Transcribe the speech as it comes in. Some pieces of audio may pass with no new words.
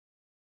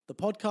The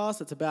podcast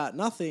that's about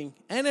nothing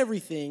and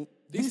everything.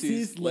 This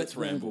is Let's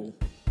Ramble.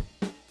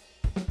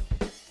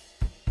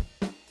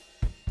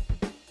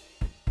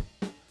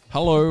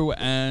 Hello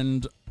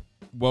and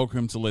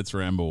welcome to Let's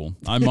Ramble.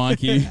 I'm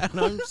Mikey. And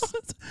I'm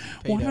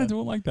Why did I Peter. do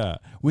it like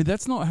that? Well,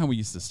 that's not how we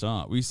used to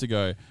start. We used to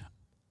go,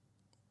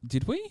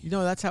 did we? You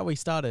know, that's how we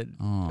started.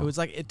 Oh. It was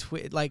like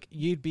like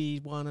you'd be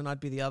one and I'd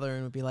be the other, and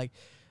it'd be like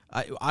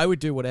I would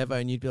do whatever,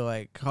 and you'd be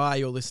like, "Hi,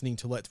 you're listening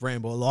to Let's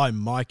Ramble. I'm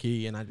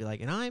Mikey," and I'd be like,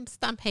 "And I'm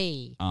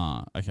Stumpy."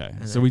 Okay.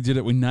 And So then- we did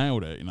it. We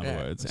nailed it, in other Yeah,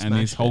 words. we And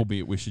this smashed whole it.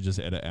 bit we should just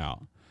edit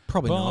out.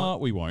 Probably But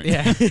not. we won't.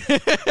 Yeah.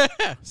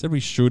 Said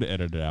we should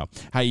edit it out.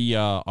 Hey,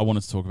 I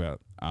wanted to talk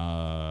about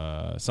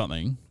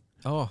something.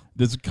 Oh,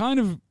 There's kind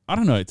of, I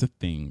don't know, it's a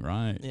thing,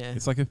 right? Yeah.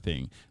 It's like a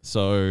thing.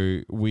 So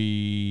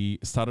we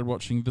started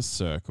watching The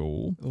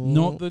Circle, Ooh.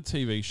 not the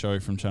TV show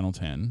from Channel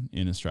 10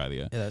 in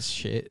Australia. yeah, that's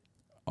shit.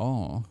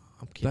 Oh,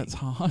 I'm kidding. that's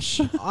harsh.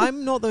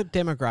 I'm not the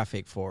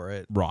demographic for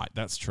it. Right,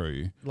 that's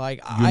true. Like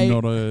You're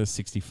not a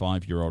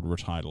 65-year-old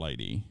retired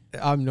lady.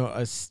 I'm not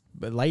a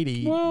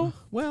lady.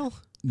 Well.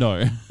 No.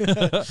 no,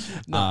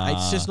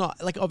 it's just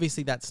not like.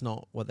 Obviously, that's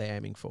not what they're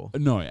aiming for.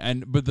 No,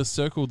 but The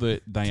Circle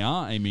that they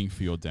are aiming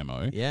for your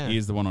demo Yeah.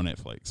 is the one on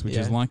Netflix, which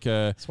is Yeah. like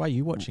a That's why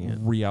you watching it.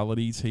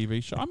 reality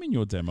TV show. I'm in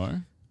your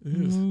demo. Yeah,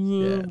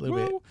 a little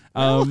bit.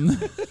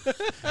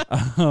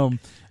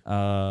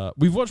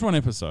 We've watched one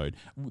episode.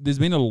 There's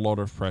been a lot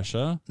of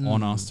pressure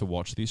on us to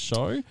watch this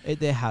show.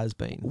 There has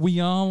been. We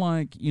are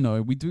like,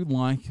 we do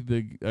like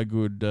a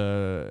good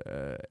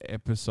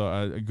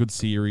episode, a good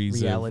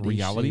series of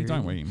reality, series.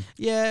 don't we?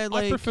 Yeah,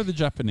 I prefer the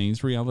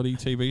Japanese reality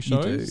TV You do.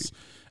 shows,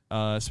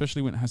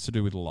 especially when it has to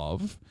do with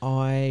love.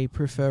 I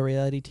prefer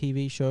reality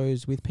TV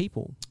shows with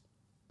people.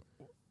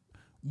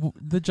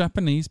 The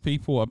Japanese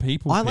people are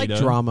people. I like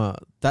Peter. drama.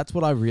 That's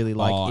what I really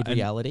like Oh, in and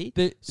reality.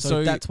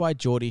 So that's why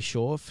Geordie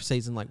Shore,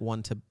 season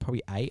 1 to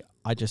probably 8,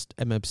 I just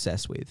am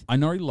obsessed with. I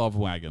know Love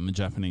Wagon, the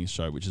Japanese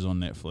show, which is on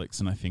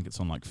Netflix, and I think it's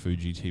on like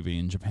Fuji TV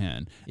in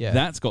Japan. Yeah.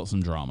 That's got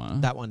some drama.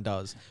 That one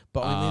does.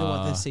 But only the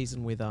one this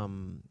season with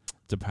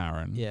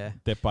Deparan. yeah.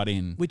 They're butt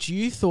in. Which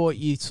you thought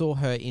you saw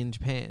her in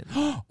Japan.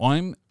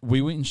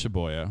 We were in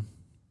Shibuya,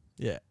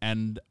 Yeah.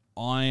 and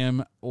I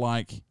am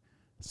like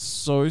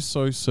so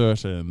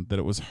certain that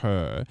it was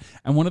her.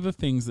 And one of the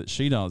things that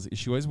she does is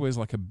she always wears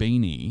like a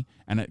beanie,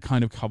 and it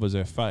kind of covers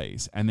her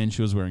face, and then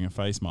she was wearing a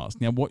face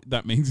mask. Now what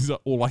that means is that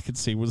all I could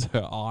see was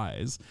her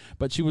eyes,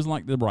 but she was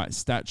like the right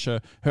stature.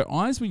 Her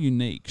eyes were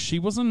unique. She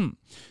wasn't,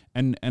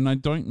 and I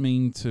don't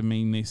mean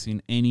this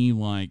in any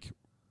like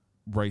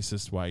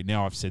racist way.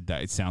 Now I've said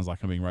that, it sounds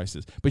like I'm being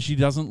racist, but she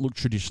doesn't look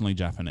traditionally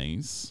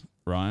Japanese,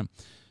 right?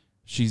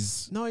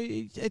 She's No,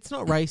 it's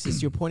not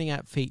racist. You're pointing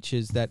out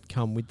features that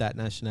come with that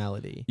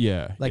nationality.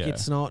 yeah, Like, yeah.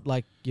 it's not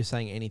like you're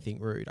saying anything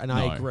rude. And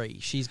I No. agree.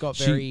 She's got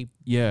She- very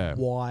yeah.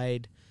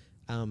 wide,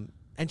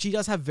 and she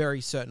does have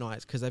very certain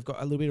eyes because they've got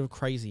a little bit of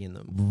crazy in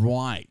them.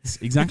 Right,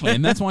 exactly,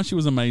 and that's why she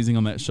was amazing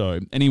on that show.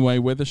 Anyway,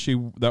 whether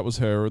that was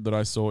her that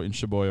I saw in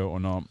Shibuya or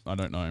not, I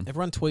don't know.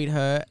 Everyone tweet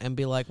her and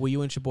be like, were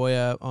you in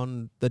Shibuya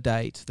on the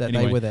date that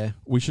Anyway, they were there?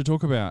 We should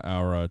talk about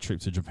our trip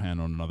to Japan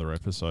on another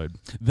episode.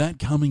 That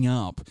coming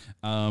up.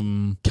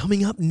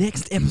 Coming up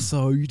next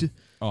episode.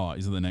 Oh,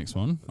 is it the next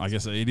one? I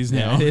guess it is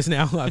Yeah, now. it is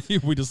now.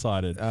 We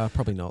decided.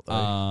 Probably not,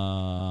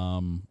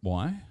 though.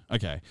 Why?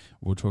 Okay,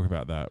 we'll talk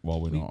about that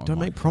while we're We not. on don't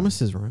make microphone.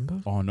 promises,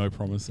 remember? Oh, no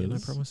promises. Yeah, no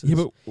promises. Yeah,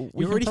 but we You're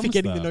can already promise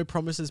forgetting the that. no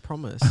promises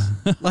promise.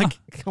 Like,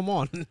 come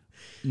on.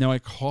 Now, I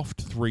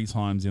coughed 3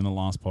 times in the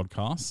last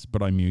podcast,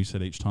 but I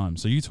muted each time.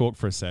 So you talk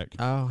for a sec.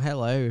 Oh,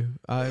 hello.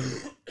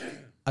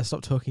 I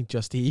stopped talking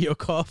just to hear your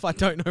cough. I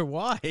don't know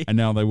why. And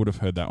now they would have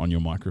heard that on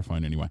your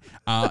microphone anyway.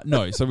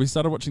 No, so we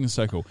started watching The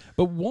Circle.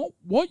 But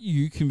what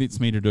you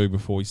convinced me to do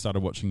before we started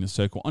watching The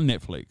Circle on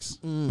Netflix,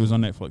 it was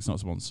on Netflix, not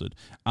sponsored,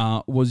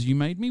 was you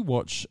made me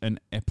watch an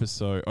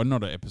episode, or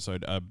not an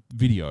episode, a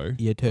video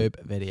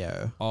YouTube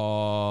video.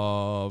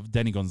 of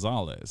Danny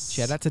Gonzalez.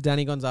 Shout out to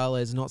Danny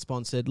Gonzalez, not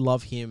sponsored.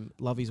 Love him.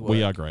 Love his work.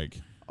 We are Greg.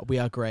 We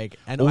are Greg.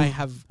 And Al- I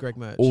have Greg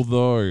merch.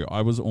 Although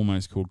I was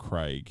almost called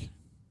Craig,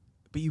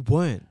 But you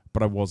weren't.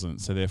 but I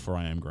wasn't, so therefore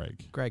I am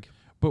Greg. Greg.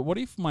 But what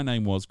if my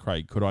name was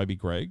Craig? Could I be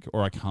Greg?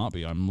 Or I can't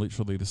be. I'm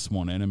literally the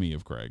sworn enemy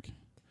of Greg.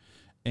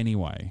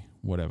 Anyway,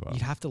 whatever.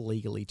 You'd have to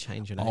legally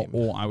change your Oh, name.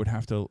 or I would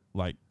have to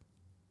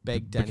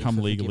Beg Danny become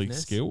for legally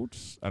forgiveness. skilled.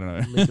 I don't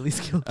know. Legally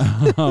skilled.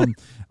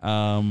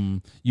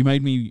 You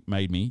made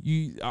me.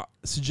 You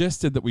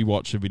suggested that we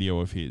watch a video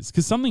of his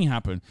because something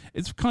happened.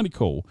 It's kind of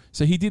cool.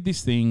 So he did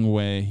this thing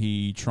where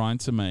he tried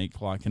to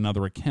make like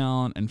another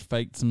account and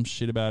faked some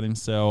shit about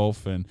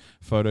himself and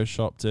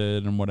photoshopped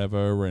it and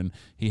whatever. And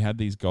he had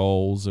these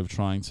goals of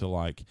trying to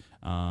like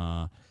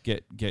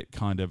get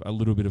kind of a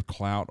little bit of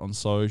clout on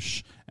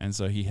Soch, and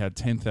so he had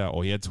 10,000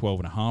 or he had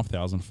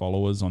 12,500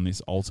 followers on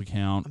this alt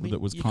account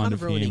that was you're kind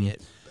of ruining him.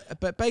 it.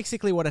 But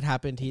basically, what had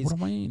happened is What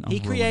do I mean? he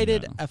I'm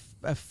created ruining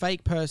a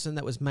fake person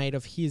that was made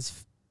of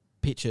his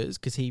pictures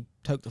because he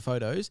took the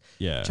photos,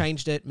 Yeah.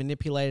 changed it,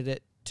 manipulated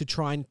it, to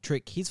try and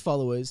trick his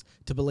followers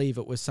to believe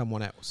it was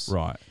someone else.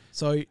 Right.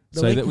 So the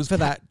So link that was for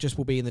that just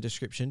will be in the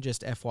description,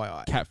 just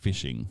FYI.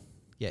 Catfishing.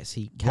 Yes,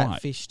 he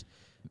Right. catfished.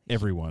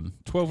 Everyone.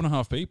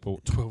 12.5 people.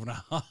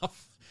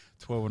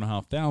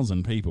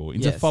 12,500 people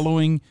into Yes.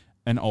 following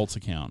an alt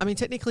account. I mean,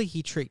 technically,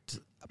 he tricked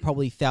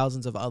probably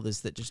thousands of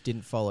others that just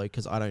didn't follow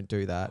because I don't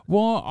do that.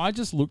 Well, I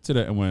just looked at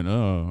it and went,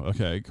 oh,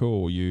 okay,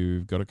 cool.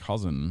 You've got a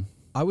cousin.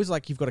 I was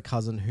like, you've got a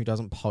cousin who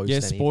doesn't post Yeah,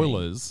 anything.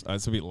 spoilers.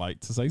 It's a bit late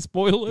to say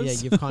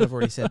spoilers. Yeah, you've kind of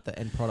already said the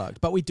end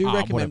product. But we do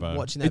recommend whatever.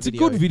 watching that it's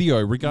video. a good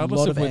video, regardless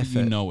Lot of of whether you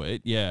effort. know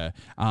it. Yeah.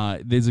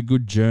 There's a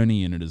good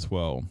journey in it as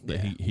well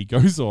that Yeah. he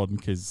goes on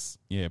because,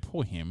 yeah,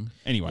 poor him.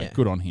 Anyway, Yeah.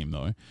 good on him,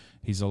 though.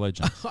 He's a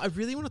legend. I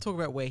really want to talk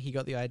about where he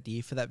got the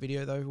idea for that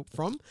video, though,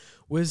 from.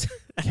 Was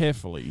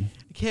Carefully.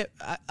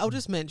 I'll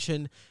just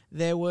mention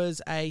there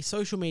was a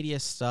social media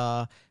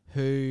star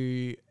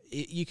who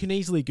you can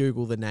easily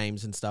Google the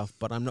names and stuff,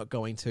 but I'm not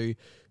going to,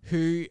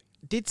 who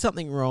did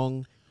something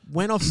wrong,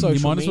 went off social media.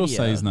 You might as well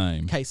say his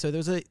name. Okay, so there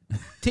was a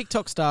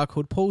TikTok star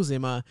called Paul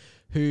Zimmer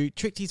who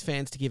tricked his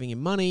fans to giving him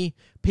money.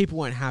 People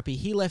weren't happy.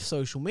 He left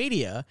social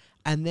media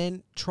and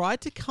then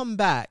tried to come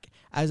back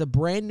as a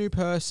brand new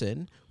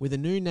person with a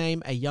new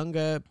name, a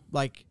younger,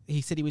 like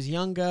he said he was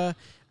younger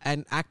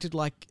and acted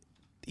like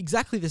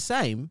exactly the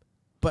same,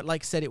 but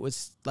like said it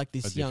was like A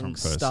this young different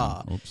person.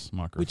 star. Oops, Which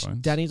microphones.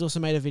 Danny's also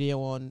made a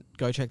video on.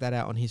 Go check that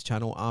out on his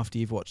channel after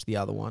you've watched the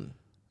other one.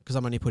 Because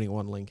I'm only putting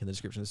one link in the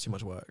description. It's too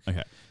much work.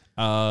 Okay.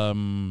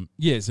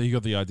 Yeah, so you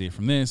got the idea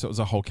from there. So it was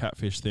a whole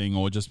catfish thing,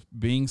 or just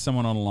being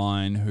someone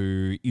online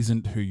who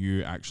isn't who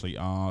you actually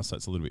are. So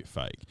it's a little bit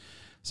fake.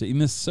 So in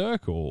the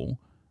circle,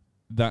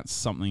 that's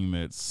something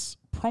that's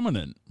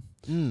prominent.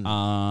 And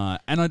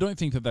I don't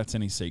think that that's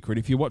any secret.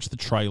 If you watch the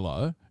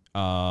trailer,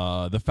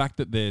 the fact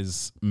that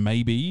there's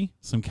maybe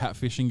some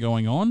catfishing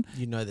going on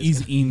You know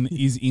this.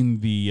 is in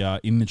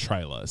the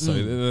trailer.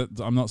 So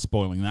I'm not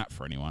spoiling that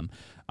for anyone.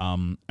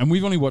 And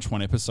we've only watched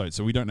one episode,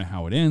 so we don't know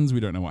how it ends. We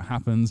don't know what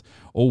happens.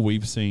 All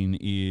we've seen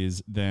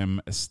is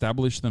them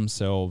establish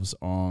themselves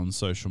on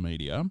social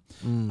media.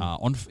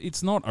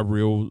 It's not a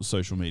real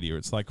social media.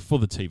 It's like for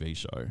the TV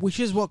show. Which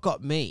is what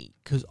got me.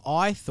 Because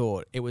I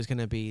thought it was going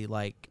to be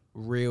like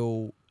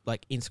real,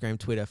 like Instagram,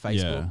 Twitter, Facebook.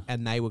 Yeah.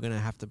 And they were going to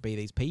have to be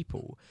these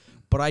people.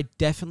 But I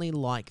definitely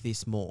like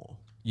this more.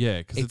 Yeah,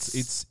 because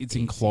it's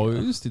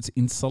enclosed. It's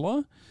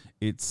insular.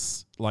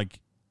 It's like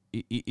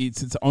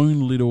it's its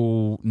own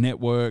little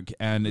network,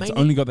 and it's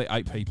Mainly- only got the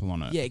 8 people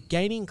on it. Yeah,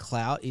 gaining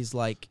clout is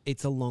like,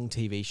 it's a long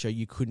TV show.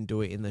 You couldn't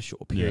do it in the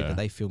short period Yeah. that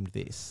they filmed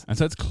this. And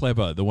so it's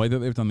clever. The way that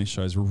they've done this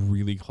show is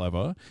really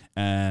clever.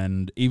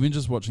 And even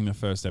just watching the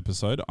first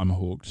episode, I'm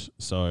hooked.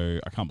 So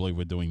I can't believe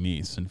we're doing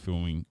this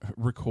and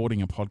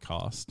recording a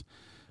podcast,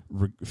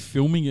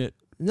 filming it.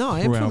 No, I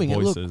am Through our filming it.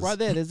 Look, voices. right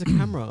there. There's a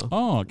camera.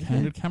 Oh,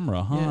 candid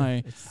camera.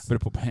 Hi. it's- Better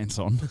put pants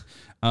on.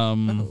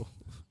 Oh.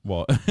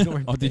 What?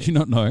 wearing Oh, did you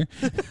not know?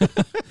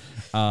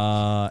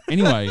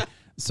 Anyway,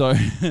 so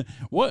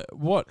what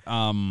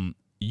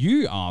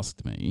you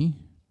asked me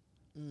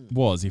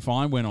was if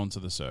I went onto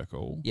the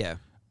circle, Yeah.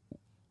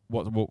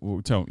 what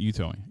tell me. You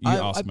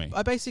asked me.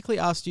 I basically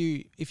asked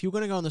you, if you were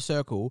going to go on the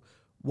circle,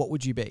 what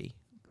would you be?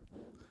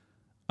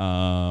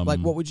 Like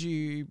What would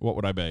you... what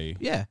would I be?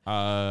 Yeah.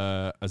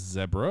 A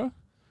zebra.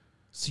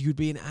 So you'd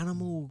be an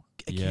animal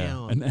Yeah,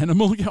 account. an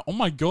animal. Oh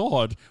my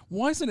god!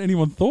 Why hasn't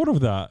anyone thought of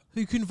that?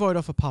 Who can vote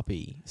off a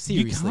puppy?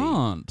 Seriously. You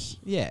can't.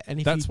 Yeah, and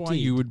if That's you why did,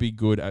 you would be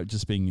good at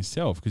just being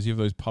yourself because you have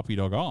those puppy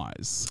dog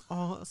eyes.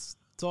 Oh,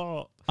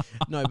 stop.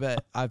 No,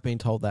 but I've been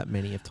told that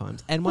many of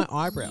times. And my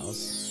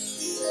eyebrows.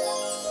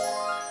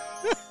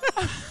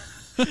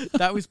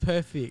 That was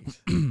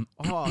perfect.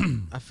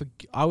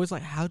 I was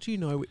like, how do you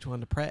know which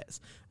one to press?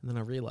 And then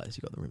I realized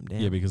you got the rim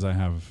down. Yeah, because I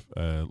have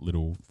a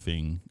little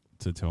thing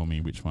to tell me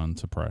which one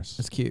to press.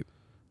 That's cute.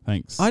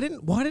 Thanks.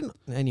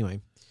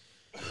 Anyway.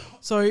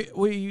 So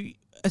I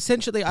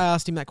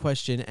asked him that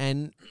question,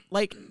 and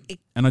like,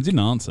 and I didn't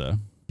answer.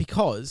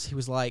 because he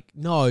was like,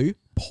 no,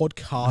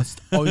 podcast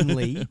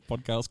only.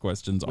 Podcast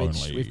questions Which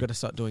only. we've got to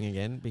start doing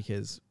again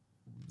because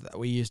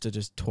we used to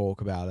just talk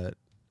about it,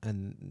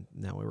 and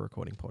now we're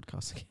recording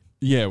podcasts again.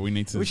 Yeah, we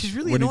need to. Which is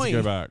really we annoying. need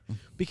to go back.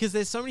 Because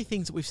there's so many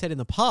things that we've said in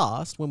the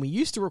past when we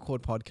used to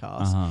record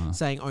podcasts,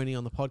 saying only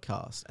on the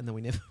podcast, and then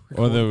we never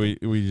Or recorded.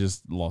 that we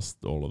just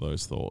lost all of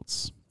those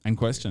thoughts and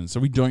questions,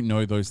 so we don't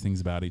know those things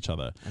about each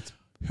other. That's-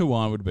 Who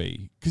I would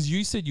be, because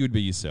you said you would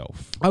be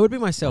yourself. I would be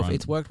myself. Right.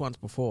 It's worked once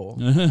before.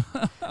 Do you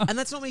And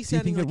that's not me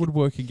sounding think like it would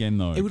work again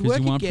though? It would Because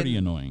work you are again. pretty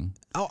annoying,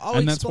 I'll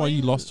and that's why you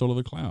explain- lost all of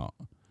the clout.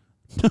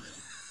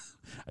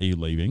 Are you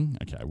leaving?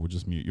 Okay, we'll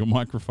just mute your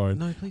microphone.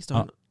 No, please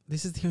don't.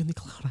 This is the only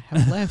cloud I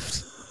have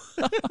left.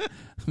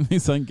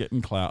 This ain't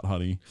getting clout,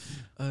 honey.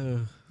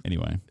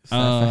 Anyway,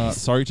 Sad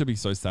face. sorry to be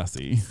so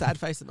sassy. Sad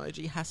face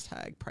emoji.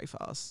 # pray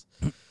fast.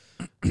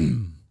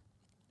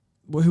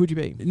 Well, who would you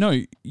be? No,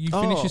 you finish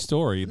Oh, your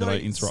story that no, I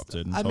it's-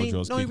 interrupted and I told mean, you I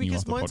was no, kicking you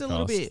because off the mine's a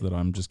little podcast. bit- That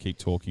I'm just keep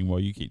talking while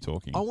you keep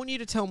talking. I want you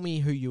to tell me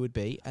who you would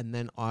be, and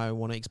then I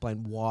want to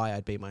explain why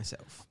I'd be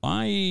myself.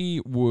 I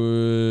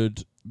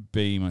would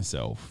be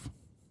myself.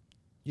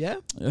 Yeah?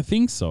 I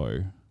think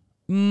so.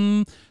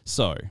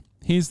 So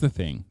here's the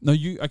thing. No,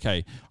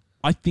 okay.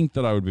 I think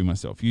that I would be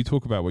myself. You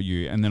talk about what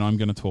you, and then I'm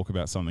going to talk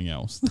about something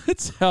else.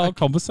 That's how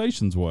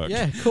conversations work.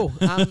 Yeah, cool.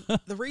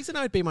 The reason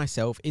I would be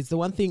myself is the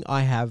one thing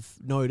I have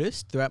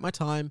noticed throughout my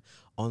time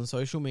on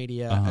social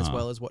media, as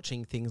well as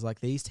watching things like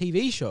these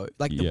TV shows,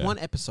 like the one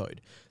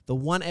episode,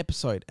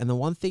 and the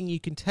one thing you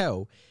can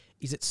tell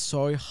is it's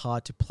so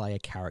hard to play a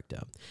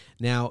character.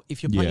 Now,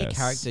 if you're playing a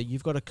character,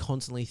 you've got to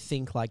constantly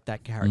think like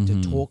that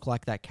character, talk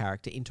like that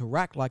character,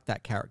 interact like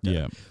that character.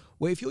 Yeah.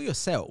 Where if you're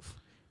yourself,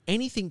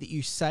 anything that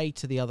you say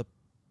to the other,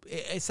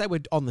 say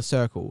we're on the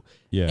circle,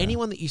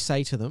 anyone that you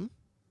say to them,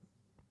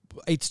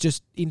 it's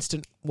just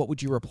instant, what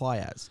would you reply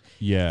as?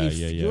 If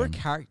you're a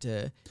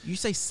character, you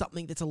say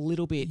something that's a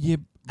little bit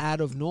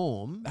out of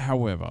norm.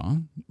 However,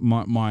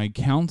 my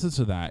counter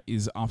to that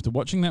is after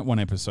watching that one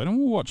episode, and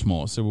we'll watch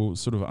more, so we'll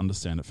sort of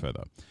understand it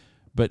further.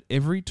 But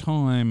every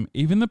time,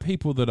 even the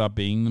people that are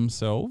being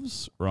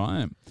themselves,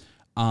 right,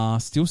 are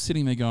still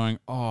sitting there going,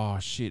 oh,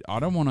 shit,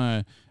 I don't want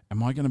to,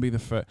 am I going to be the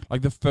first?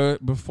 Like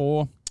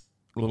before,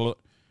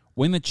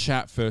 when the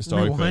chat first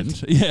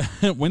opened. Yeah,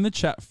 when the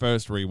chat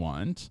first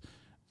rewind.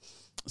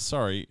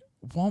 Sorry,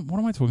 what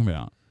am I talking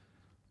about?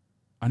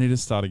 I need to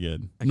start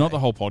again. Okay. Not the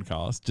whole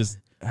podcast, just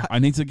I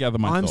need to gather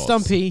my thoughts.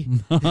 I'm Stumpy.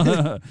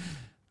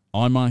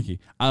 I'm Mikey.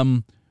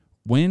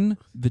 When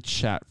the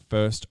chat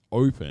first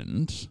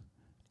opened,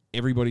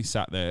 everybody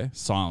sat there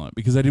silent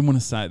because they didn't want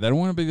to say it. They don't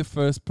want to be the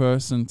first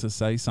person to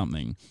say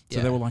something.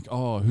 So they were like,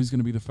 oh, who's going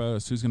to be the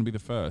first? Who's going to be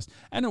the first?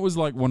 And it was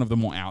like one of the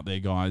more out there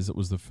guys that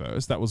was the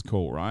first. That was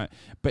cool, right?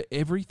 But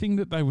everything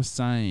that they were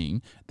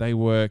saying, they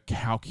were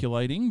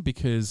calculating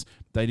because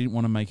they didn't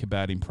want to make a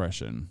bad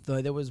impression.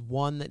 Though there was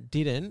one that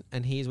didn't,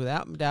 and he is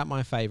without doubt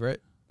my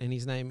favourite, and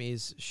his name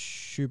is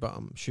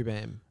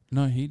Shubham.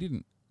 No, he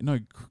didn't. No,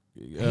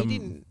 he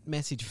didn't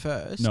message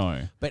first.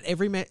 No, but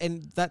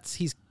and that's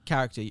his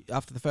character.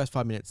 After the first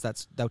 5 minutes,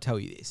 they'll tell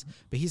you this.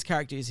 But his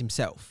character is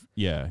himself.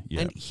 Yeah.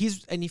 And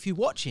if you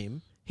watch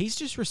him, he's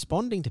just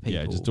responding to people.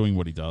 Yeah, just doing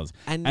what he does.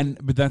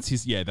 But that's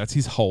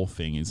his whole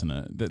thing, isn't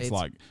it? That's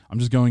like, I'm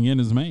just going in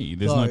as me.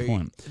 There's no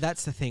point.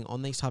 That's the thing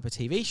on these type of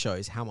TV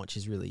shows. How much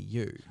is really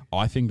you?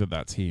 I think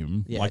that's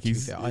him. Yeah, like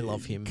I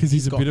love him because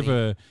he's a bit of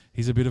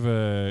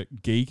a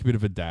geek, a bit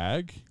of a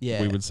dag.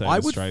 Yeah, we would say in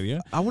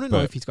Australia. I want to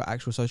know if he's got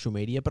actual social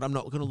media, but I'm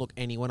not going to look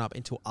anyone up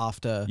until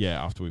after.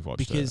 Yeah, after we've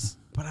watched it.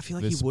 But I feel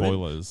like there's he wouldn't.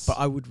 Spoilers. But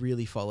I would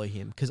really follow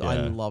him because I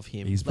love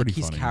him. He's pretty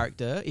his funny.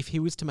 Character, if he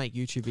was to make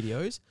YouTube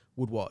videos,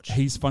 would watch.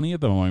 He's funny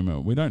at the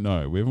moment. We don't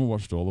know. We haven't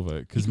watched all of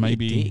it because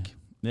maybe. Be a dick.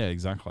 Yeah,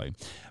 exactly.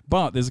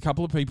 But there's a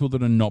couple of people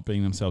that are not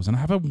being themselves, and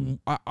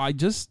I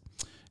just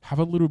have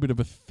a little bit of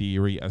a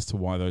theory as to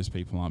why those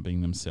people aren't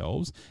being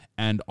themselves.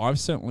 And I've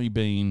certainly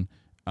been.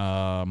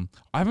 I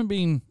haven't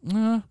been.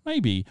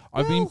 Maybe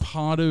I've been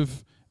part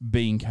of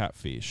being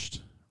catfished,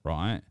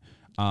 right?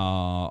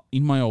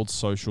 In my old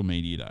social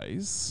media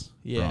days,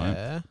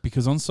 right?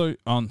 Because on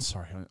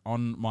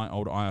my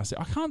old IRC,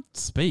 I can't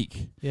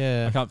speak.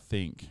 Yeah, I can't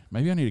think.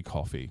 Maybe I need a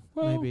coffee.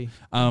 Maybe.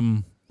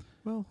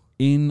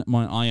 In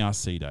my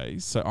IRC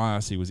days, so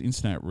IRC was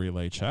Internet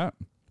Relay Chat,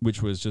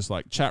 which was just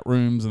like chat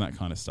rooms and that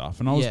kind of stuff,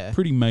 and I was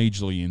pretty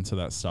majorly into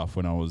that stuff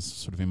when I was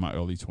sort of in my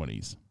early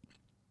 20s.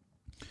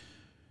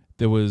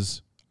 There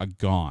was a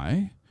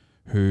guy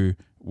who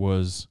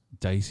was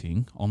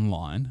dating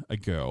online a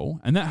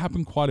girl, and that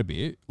happened quite a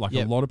bit. Like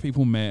a lot of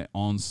people met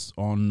on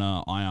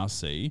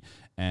IRC,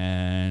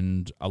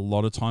 and a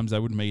lot of times they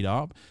would meet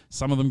up.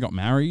 Some of them got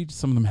married,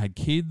 some of them had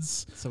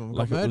kids. Some of them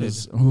got murdered.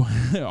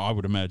 I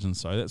would imagine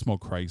so. That's more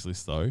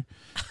Craigslist though.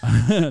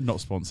 Not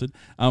sponsored.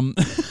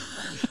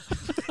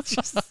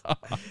 Just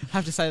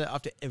have to say that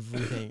after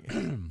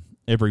everything.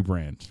 Every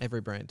brand.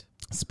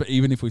 But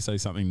even if we say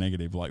something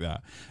negative like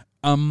that.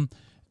 And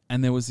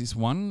there was this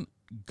one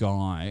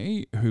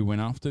guy who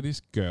went after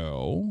this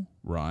girl,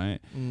 right?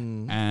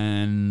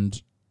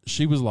 And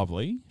she was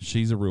lovely.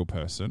 She's a real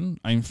person.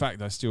 In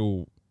fact, I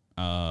still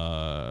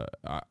know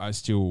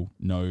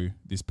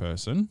this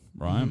person,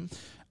 right?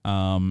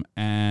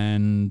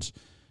 And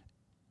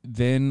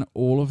then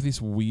all of this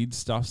weird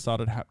stuff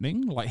started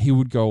happening. Like he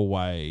would go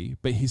away,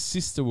 but his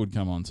sister would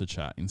come on to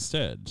chat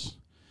instead.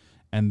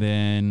 And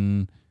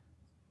then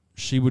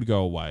she would go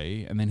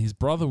away, and then his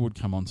brother would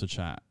come on to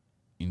chat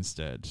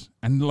instead.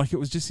 And like it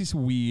was just this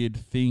weird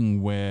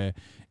thing where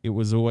it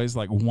was always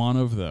like one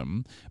of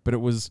them, but it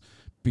was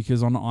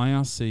because on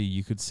IRC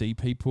you could see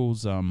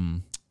people's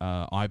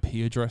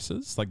IP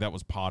addresses. Like that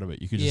was part of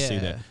it. You could just see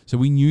that. So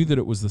we knew that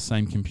it was the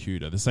same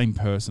computer, the same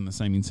person, the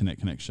same internet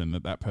connection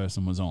that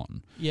person was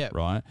on. Yeah.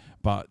 Right?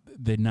 But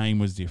their name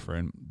was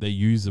different, their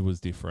user was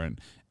different,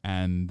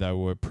 and they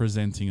were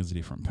presenting as a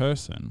different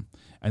person.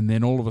 And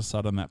then all of a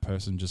sudden that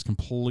person just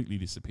completely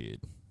disappeared.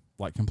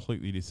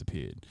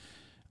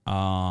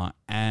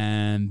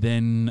 And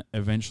then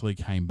eventually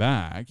came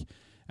back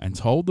and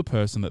told the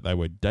person that they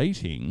were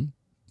dating,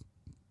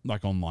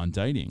 like online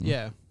dating,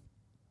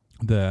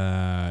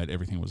 that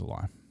everything was a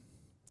lie.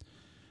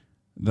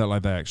 That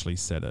like they actually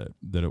said it,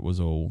 that it was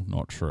all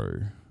not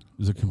true. It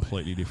was a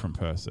completely different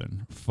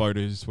person.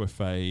 Photos were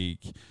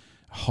fake.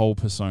 Whole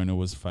persona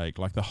was fake.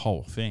 Like the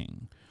whole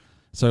thing.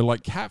 So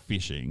like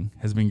catfishing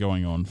has been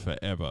going on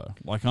forever.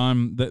 Like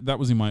that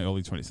was in my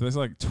early 20s. So that's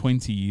like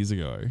 20 years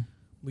ago.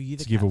 Were you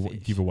the to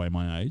catfish? give away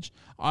my age.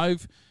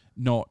 I've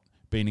not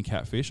been a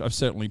catfish. I've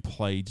certainly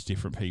played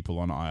different people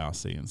on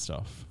IRC and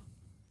stuff.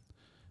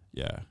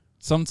 Yeah.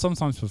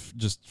 Sometimes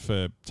just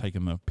for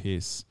taking the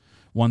piss.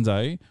 One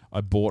day,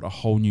 I bought a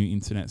whole new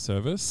internet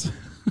service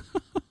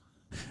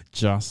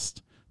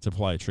just to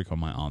play a trick on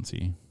my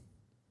auntie.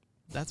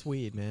 That's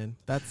weird, man.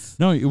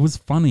 No, it was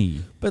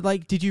funny. But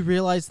like, did you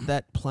realize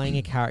that playing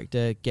a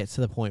character gets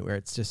to the point where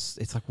it's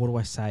like, what do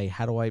I say?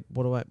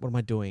 What am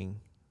I doing?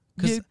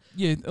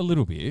 Yeah, a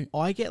little bit.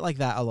 I get like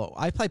that a lot.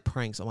 I play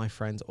pranks on my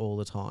friends all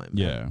the time.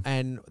 Yeah.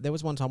 And there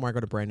was one time where I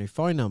got a brand new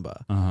phone number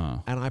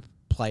and I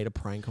played a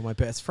prank on my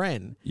best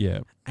friend. Yeah.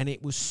 And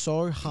it was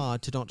so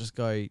hard to not just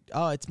go,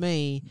 oh, it's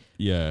me.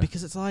 Yeah.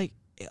 Because it's like,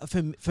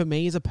 for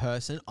me as a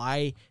person,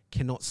 I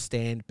cannot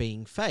stand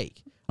being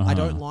fake. I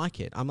don't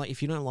like it. I'm like,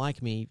 if you don't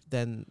like me,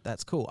 then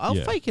that's cool. I'll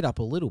fake it up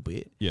a little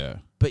bit. Yeah.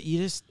 But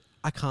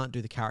I can't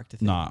do the character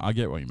thing. Nah, I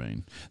get what you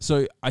mean.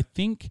 So I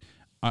think,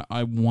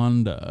 I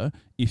wonder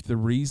if the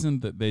reason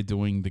that they're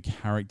doing the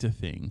character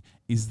thing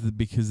is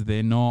because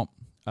they're not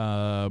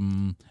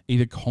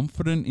either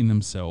confident in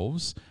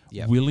themselves,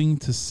 willing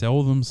to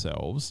sell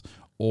themselves,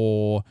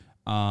 or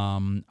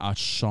are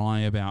shy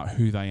about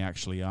who they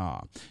actually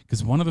are.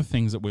 Because one of the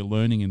things that we're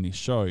learning in this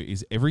show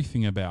is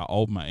everything about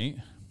old mate.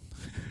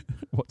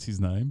 What's his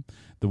name?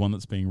 The one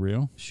that's being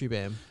real?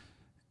 Shubham.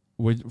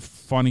 We're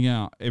finding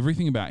out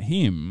everything about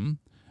him,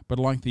 but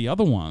like the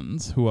other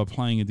ones who are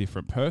playing a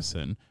different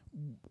person,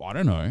 I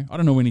don't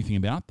know anything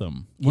about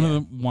them.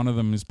 One of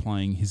them is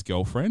playing his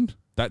girlfriend.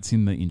 That's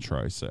in the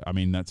intro. So I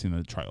mean, that's in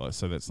the trailer.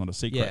 So that's not a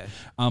secret.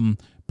 Yeah.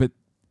 But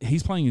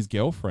he's playing his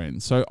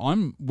girlfriend. So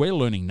we're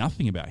learning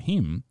nothing about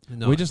him.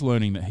 No. We're just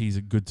learning that he's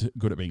good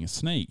at being a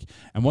sneak.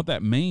 And what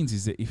that means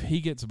is that if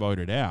he gets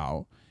voted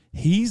out,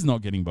 he's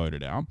not getting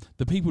voted out.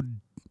 The people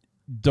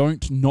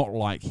don't not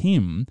like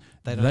him.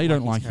 They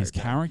don't like his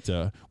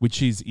character,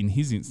 which is in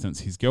his instance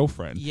his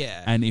girlfriend.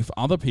 Yeah. And if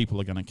other people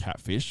are going to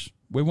catfish,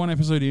 we're one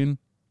episode in.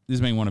 There's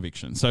been one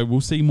eviction, so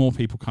we'll see more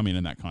people come in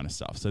and that kind of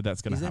stuff. So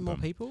that's going to happen. Is there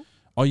more people?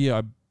 Oh yeah,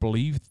 I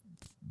believe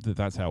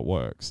that's how it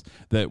works.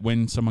 That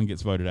when someone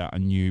gets voted out, a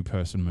new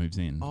person moves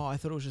in. Oh, I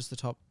thought it was just the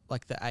top,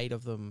 like the 8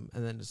 of them,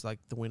 and then it's like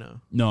the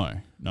winner. No.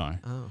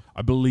 Oh.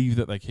 I believe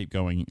that they keep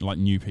going. Like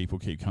new people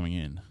keep coming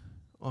in.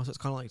 Oh, so it's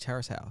kind of like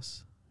Terrace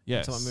House.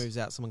 Yes. Someone moves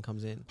out, someone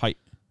comes in. Hey.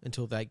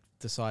 Until they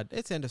decide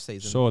it's end of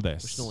season. Sure,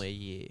 which is normally a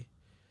year.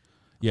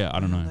 Yeah,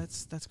 I don't know.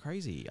 That's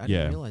crazy. I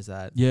didn't realize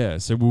that. Yeah,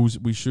 so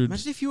we should...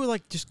 Imagine if you were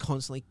like just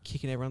constantly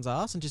kicking everyone's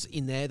ass and just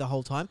in there the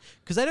whole time,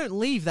 because they don't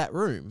leave that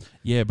room.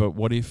 Yeah, but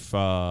what if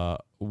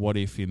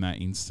in that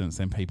instance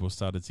then people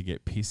started to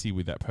get pissy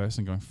with that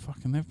person going,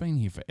 fucking they've been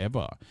here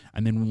forever,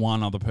 and then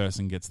one other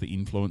person gets the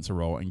influencer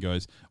role and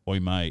goes, oi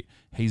mate,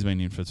 he's been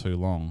in for too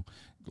long,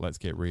 let's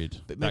get rid.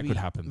 But that could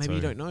happen maybe too.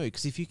 you don't know,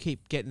 because if you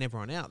keep getting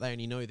everyone out, they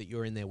only know that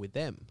you're in there with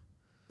them.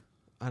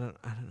 I don't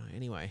know.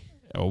 Anyway.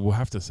 Oh, we'll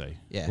have to see.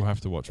 Yeah. We'll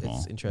have to watch It's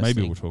more. interesting.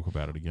 Maybe we'll talk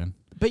about it again.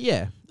 But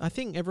yeah, I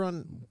think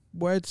everyone,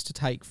 words to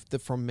take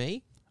from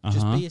me,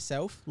 just be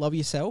yourself, love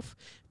yourself.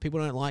 People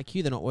don't like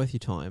you, they're not worth your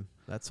time.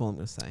 That's all I'm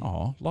going to say.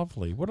 Oh,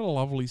 lovely. What a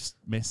lovely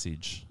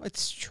message.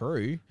 It's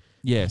true.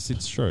 Yes,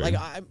 it's true. Like,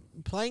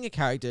 playing a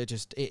character,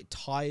 it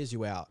tires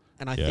you out.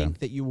 And I think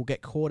that you will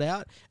get caught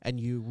out and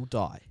you will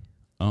die.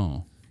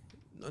 Oh.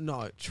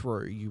 No,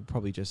 true. You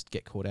probably just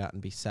get caught out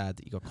and be sad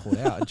that you got caught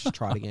out and just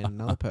try it again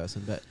another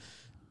person. But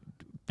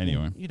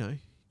anyway, you know,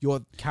 your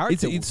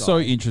character it's so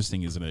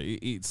interesting, isn't it?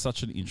 It's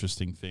such an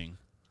interesting thing.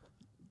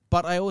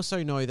 But I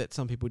also know that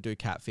some people do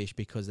catfish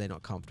because they're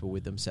not comfortable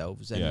with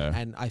themselves. And,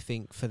 and I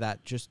think for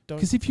that, just don't.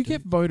 Because if you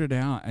get voted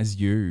out as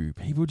you,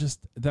 people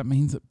that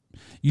means that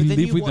you live with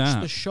that. Then you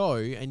watch the show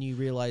and you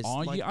realise... Oh,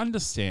 like, you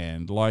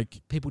understand.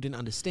 Like, people didn't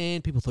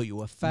understand. People thought you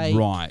were fake.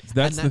 Right.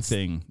 That's the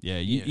thing. Yeah.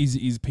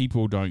 Is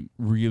people don't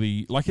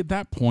really... Like, at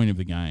that point of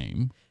the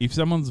game, if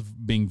someone's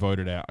being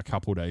voted out a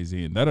couple of days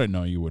in, they don't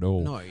know you at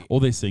all. No. All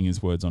they're seeing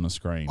is words on a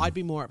screen. I'd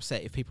be more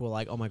upset if people were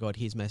like, oh my God,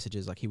 here's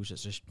messages. Like, he was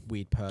just a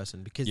weird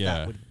person. Because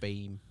that would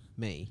be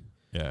me.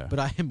 Yeah. But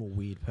I am a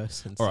weird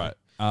person. All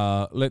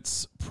right.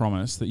 Let's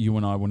promise that you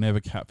and I will never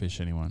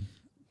catfish anyone.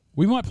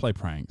 We might play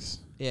pranks.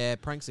 Yeah,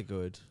 pranks are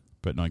good.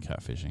 But no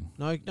catfishing.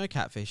 No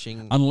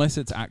catfishing. Unless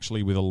it's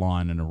actually with a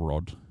line and a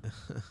rod.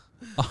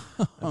 I'd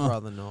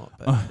rather not,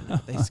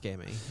 but they scare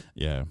me.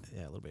 Yeah.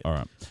 Yeah, a little bit. All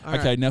right.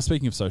 Okay, now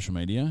speaking of social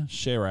media,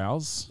 share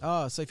ours.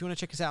 Oh, so if you want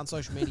to check us out on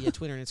social media,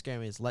 Twitter and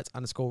Instagram is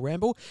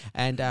Let's_Ramble,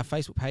 and our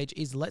Facebook page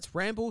is Let's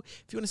Ramble.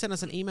 If you want to send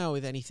us an email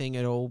with anything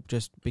at all,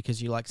 just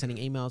because you like sending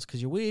emails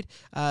because you're weird,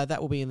 that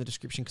will be in the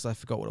description because I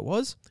forgot what it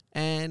was.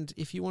 And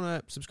if you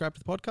want to subscribe to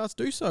the podcast,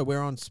 do so.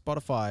 We're on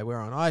Spotify, we're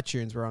on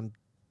iTunes, we're on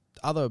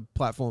other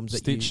platforms.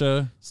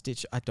 Stitcher.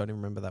 I don't even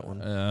remember that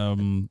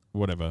one.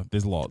 Whatever.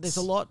 There's lots. There's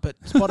a lot,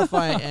 but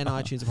Spotify and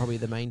iTunes are probably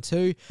the main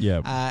two.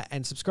 Yeah.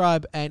 And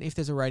subscribe. And if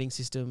there's a rating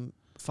system,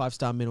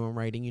 5-star minimum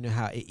rating. You know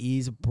how it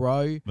is,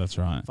 bro. That's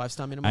right.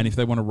 5-star minimum. And if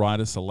they want to write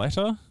us a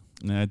letter,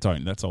 no,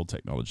 don't. That's old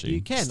technology.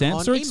 You can.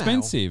 Stamps on are email.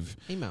 expensive.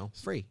 Email.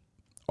 Free.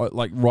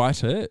 Like,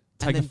 write it,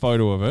 take a then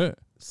photo of it,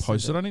 send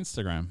post it it. on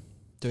Instagram.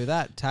 Do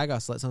that. Tag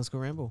us. Let's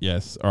Underscore Ramble.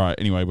 Yes. All right.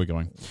 Anyway, we're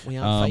going. We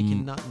aren't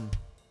faking nothing.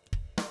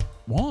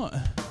 What?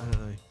 I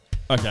don't know.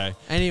 Okay.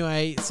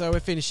 Anyway, so we're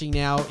finishing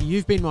now.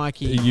 You've been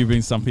Mikey. You've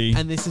been Stumpy.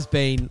 And this has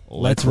been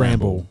Let's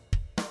Ramble.